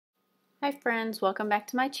Hi friends, welcome back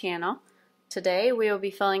to my channel. Today we will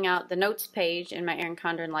be filling out the notes page in my Erin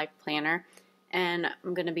Condren Life Planner, and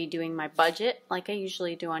I'm going to be doing my budget like I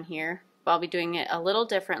usually do on here, but I'll be doing it a little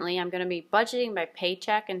differently. I'm going to be budgeting by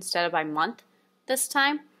paycheck instead of by month this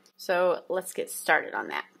time, so let's get started on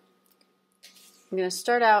that. I'm going to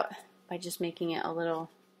start out by just making it a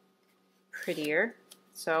little prettier.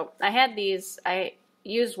 So I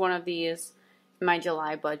used one of these in my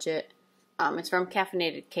July budget. It's from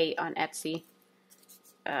Caffeinated Kate on Etsy,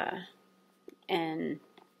 and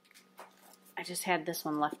I just had this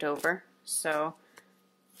one left over, so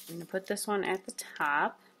I'm going to put this one at the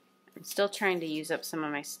top. I'm still trying to use up some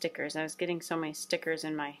of my stickers. I was getting so many stickers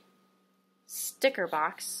in my sticker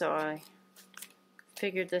box, so I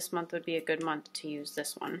figured this month would be a good month to use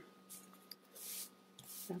this one.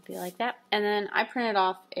 It'll be like that. And then I printed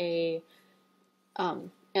off an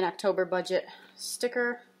October budget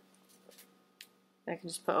sticker I can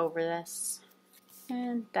just put over this,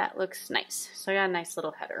 and that looks nice. So I got a nice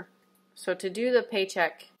little header. So to do the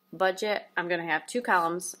paycheck budget, I'm going to have two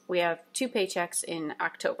columns. We have two paychecks in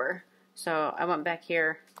October. So I went back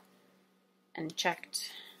here and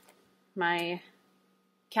checked my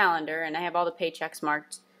calendar, and I have all the paychecks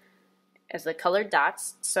marked as the colored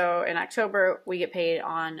dots. So in October, we get paid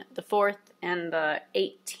on the 4th and the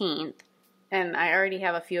 18th. And I already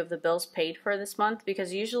have a few of the bills paid for this month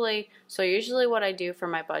because usually what I do for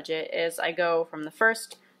my budget is I go from the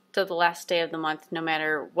 1st to the last day of the month, no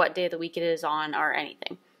matter what day of the week it is on or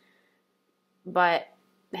anything. But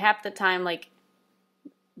half the time,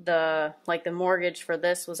 the mortgage for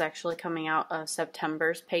this was actually coming out of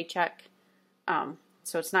September's paycheck.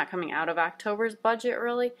 So it's not coming out of October's budget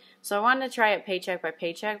really. So I wanted to try it paycheck by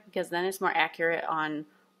paycheck because then it's more accurate on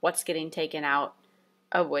what's getting taken out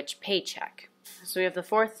of which paycheck. So we have the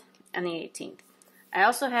 4th and the 18th. I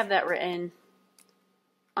also have that written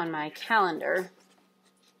on my calendar.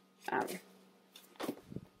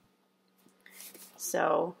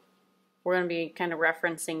 So we're going to be kind of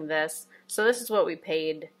referencing this. So this is what we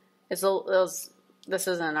paid. This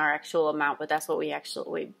isn't our actual amount, but that's what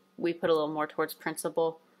we put a little more towards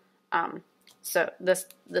principal. So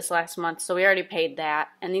this last month, so we already paid that.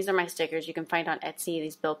 And these are my stickers you can find on Etsy,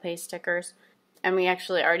 these bill pay stickers. And we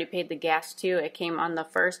actually already paid the gas too. It came on the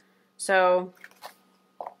 1st. So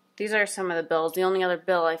these are some of the bills. The only other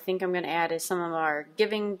bill I think I'm going to add is some of our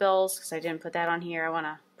giving bills because I didn't put that on here. I want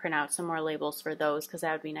to print out some more labels for those because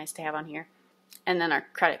that would be nice to have on here. And then our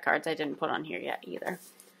credit cards I didn't put on here yet either.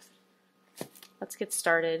 Let's get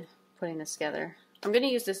started putting this together. I'm going to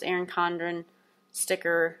use this Erin Condren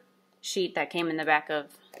sticker sheet that came in the back of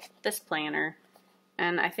this planner.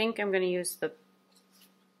 And I think I'm going to use the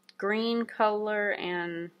green color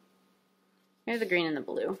and maybe the green and the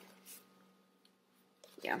blue.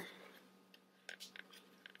 Yeah.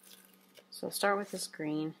 So I'll start with this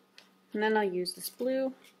green, and then I'll use this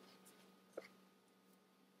blue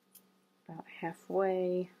about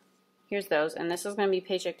halfway. Here's those, and this is going to be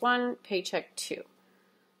paycheck 1, paycheck 2.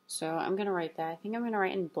 So I'm going to write that. I think I'm going to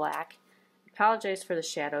write in black. I apologize for the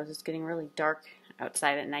shadows. It's getting really dark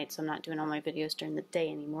outside at night, so I'm not doing all my videos during the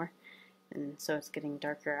day anymore. And so it's getting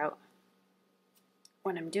darker out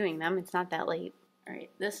when I'm doing them. It's not that late. Alright,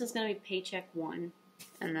 this is going to be paycheck 1,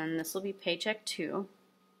 and then this will be paycheck 2.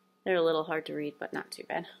 They're a little hard to read, but not too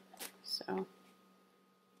bad. So,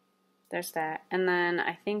 there's that. And then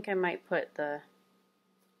I think I might put the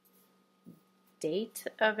date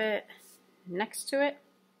of it next to it.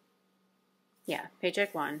 Yeah,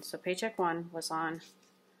 paycheck 1. So paycheck 1 was on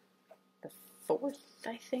the 4th,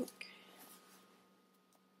 I think.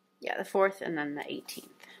 Yeah, the 4th and then the 18th.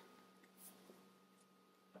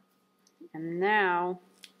 And now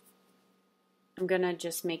I'm going to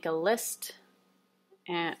just make a list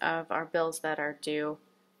of our bills that are due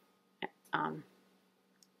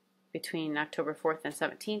between October 4th and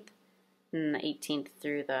 17th and the 18th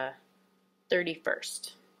through the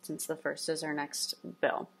 31st, since the 1st is our next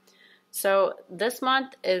bill. So this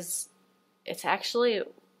month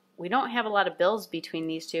we don't have a lot of bills between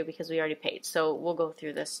these two because we already paid. So we'll go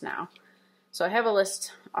through this now. So I have a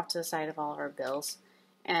list off to the side of all of our bills.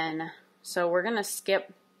 And so we're going to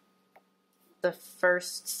skip the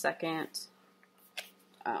 1st, 2nd,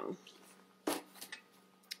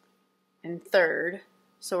 and 3rd.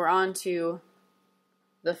 So we're on to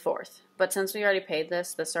the 4th. But since we already paid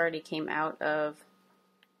this already came out of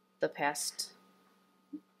the past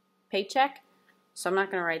paycheck. So I'm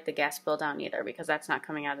not going to write the gas bill down either because that's not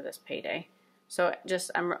coming out of this payday. So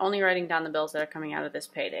I'm only writing down the bills that are coming out of this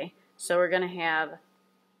payday. So we're going to have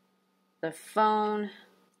the phone,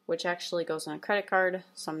 which actually goes on a credit card,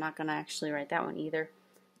 so I'm not going to actually write that one either.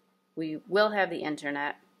 We will have the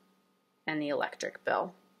internet, and the electric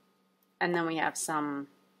bill. And then we have some,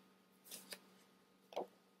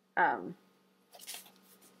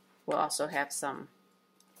 we'll also have some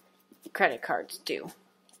credit cards due.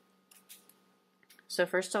 So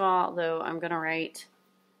first of all, though, I'm going to write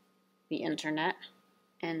the internet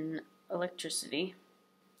and electricity.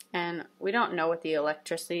 And we don't know what the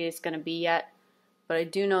electricity is going to be yet, but I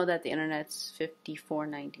do know that the internet's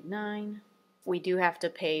 $54.99. We do have to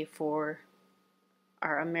pay for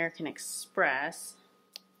our American Express.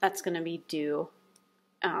 That's going to be due,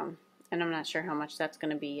 and I'm not sure how much that's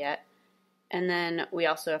going to be yet. And then we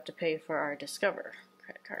also have to pay for our Discover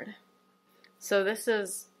credit card. So this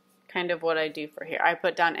is kind of what I do for here. I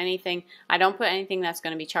put down anything. I don't put anything that's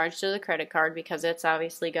going to be charged to the credit card because it's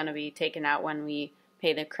obviously going to be taken out when we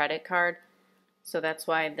pay the credit card. So that's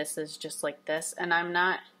why this is just like this. And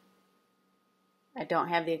I don't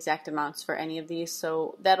have the exact amounts for any of these.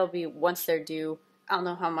 So that'll be, once they're due, I'll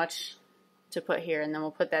know how much to put here, and then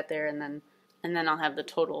we'll put that there, and then I'll have the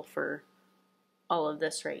total for all of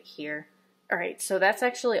this right here. All right, so that's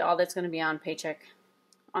actually all that's going to be on Paycheck,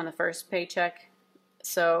 on the first paycheck.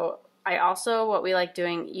 So I also, what we like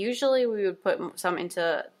doing, usually we would put some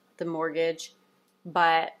into the mortgage,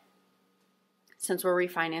 but since we're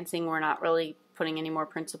refinancing, we're not really putting any more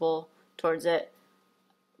principal towards it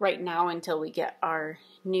right now until we get our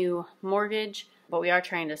new mortgage. But we are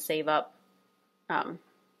trying to save up,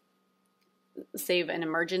 save an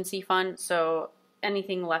emergency fund. So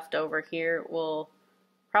anything left over here will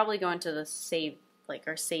probably go into the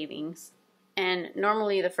our savings. And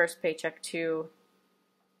normally the first paycheck too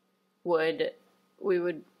we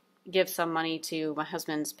would give some money to my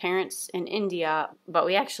husband's parents in India, but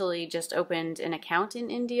we actually just opened an account in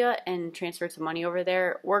India and transferred some money over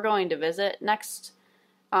there. We're going to visit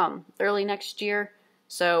early next year.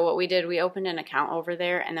 So what we did, we opened an account over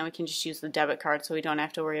there, and then we can just use the debit card so we don't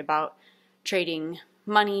have to worry about trading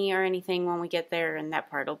money or anything when we get there, and that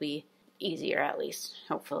part will be easier, at least,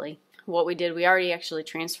 hopefully. What we did, we already actually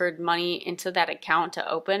transferred money into that account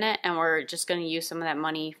to open it, and we're just going to use some of that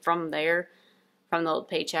money from there, from the old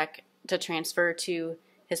paycheck, to transfer to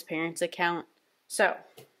his parents' account. So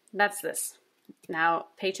that's this. Now,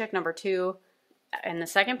 paycheck number 2, and the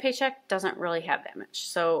second paycheck doesn't really have that much.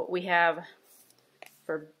 So we have,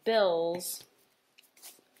 for bills,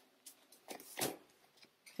 I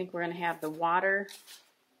think we're going to have the water.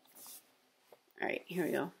 All right, here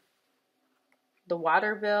we go. The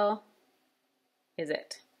water bill is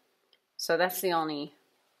it. So that's the only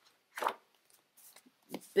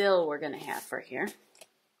bill we're going to have for here.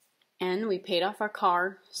 And we paid off our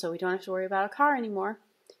car, so we don't have to worry about a car anymore.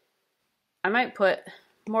 I might put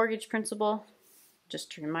mortgage principal,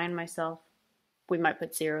 just to remind myself. We might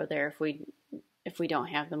put 0 there if we don't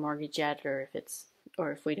have the mortgage yet, or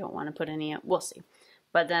if we don't want to put any up. We'll see.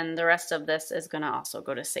 But then the rest of this is going to also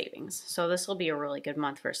go to savings. So this will be a really good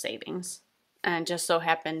month for savings. And just so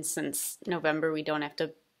happens, since November, we don't have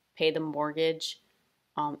to pay the mortgage,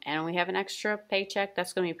 and we have an extra paycheck.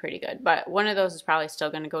 That's going to be pretty good. But one of those is probably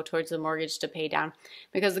still going to go towards the mortgage to pay down.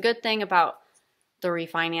 Because the good thing about the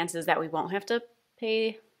refinance is that we won't have to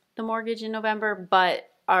pay the mortgage in November, but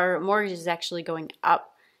our mortgage is actually going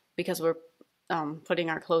up because we're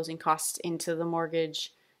putting our closing costs into the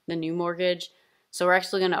mortgage, the new mortgage. So we're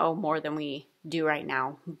actually going to owe more than we do right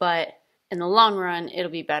now. But in the long run,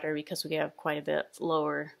 it'll be better because we have quite a bit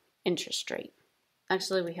lower interest rate.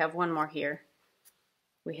 Actually, we have one more here.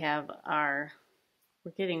 We have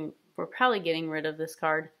we're probably getting rid of this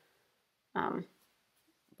card,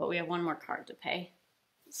 but we have one more card to pay.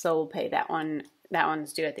 So we'll pay that one. That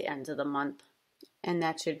one's due at the end of the month, and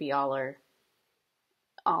that should be all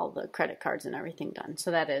the credit cards and everything done.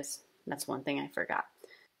 So that's one thing I forgot.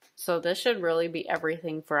 So this should really be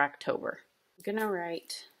everything for October. I'm gonna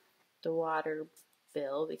write the water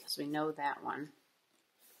bill because we know that one.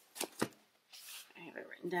 I have it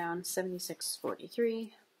written down,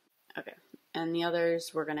 $76.43. Okay, and the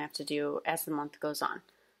others we're gonna have to do as the month goes on.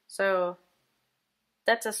 So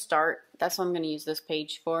that's a start. That's what I'm gonna use this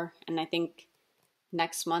page for. And I think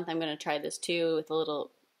next month I'm gonna try this too with a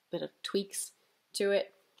little bit of tweaks to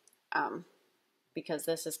it, because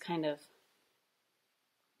this is kind of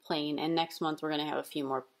plain. And next month we're gonna have a few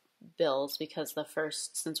more bills because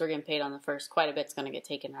since we're getting paid on the first, quite a bit's going to get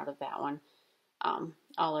taken out of that one.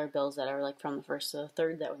 All our bills that are like from the 1st to the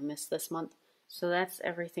 3rd that we missed this month. So that's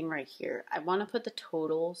everything right here. I want to put the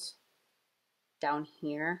totals down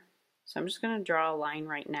here. So I'm just going to draw a line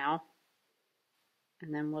right now.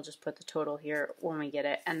 And then we'll just put the total here when we get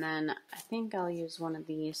it. And then I think I'll use one of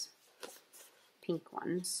these pink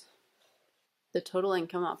ones. The total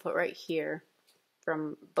income I'll put right here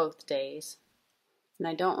from both days. And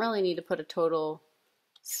I don't really need to put a total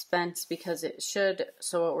spent because it should.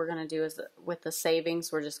 So what we're going to do is with the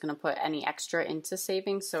savings, we're just going to put any extra into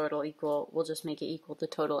savings. So it'll equal, we'll just make it equal to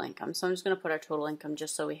total income. So I'm just going to put our total income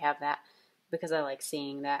just so we have that, because I like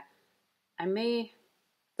seeing that. The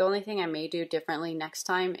only thing I may do differently next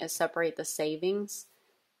time is separate the savings,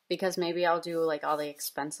 because maybe I'll do like all the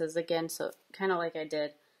expenses again. So kind of like I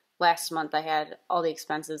did last month, I had all the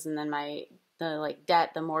expenses and then the like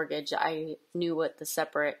debt, the mortgage, I knew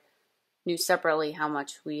separately how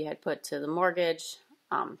much we had put to the mortgage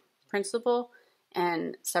principal,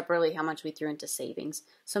 and separately how much we threw into savings.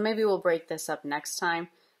 So maybe we'll break this up next time,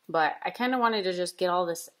 but I kind of wanted to just get all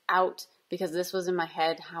this out because this was in my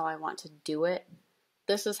head how I want to do it.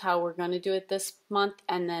 This is how we're going to do it this month,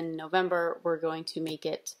 and then November we're going to make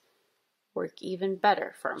it work even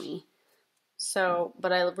better for me. So,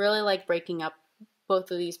 but I really like breaking up both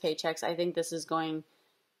of these paychecks. I think this is going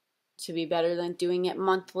to be better than doing it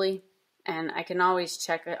monthly, and I can always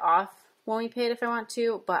check it off when we pay it if I want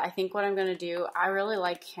to, but I think what I'm going to do, I really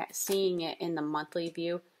like seeing it in the monthly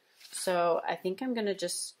view, so I think I'm going to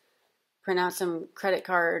just print out some credit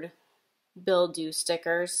card bill due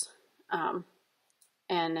stickers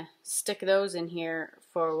and stick those in here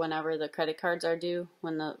for whenever the credit cards are due,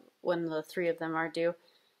 when the 3 of them are due,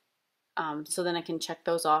 so then I can check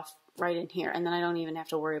those off right in here, and then I don't even have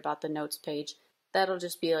to worry about the notes page. That'll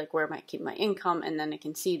just be like where I might keep my income, and then I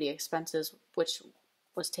can see the expenses, which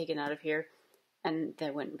was taken out of here, and they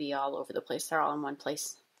wouldn't be all over the place. They're all in one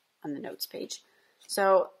place on the notes page.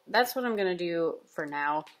 So that's what I'm going to do for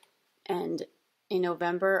now, and in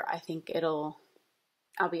November, I think I'll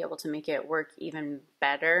be able to make it work even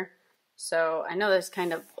better. So I know there's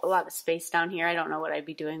kind of a lot of space down here. I don't know what I'd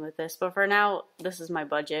be doing with this, but for now, this is my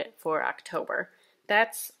budget for October.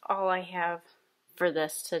 That's all I have for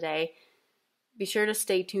this today. Be sure to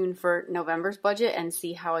stay tuned for November's budget and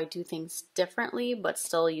see how I do things differently, but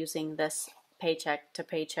still using this paycheck to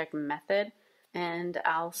paycheck method. And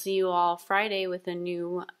I'll see you all Friday with a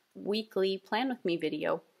new weekly Plan With Me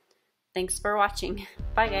video. Thanks for watching.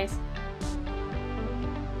 Bye, guys.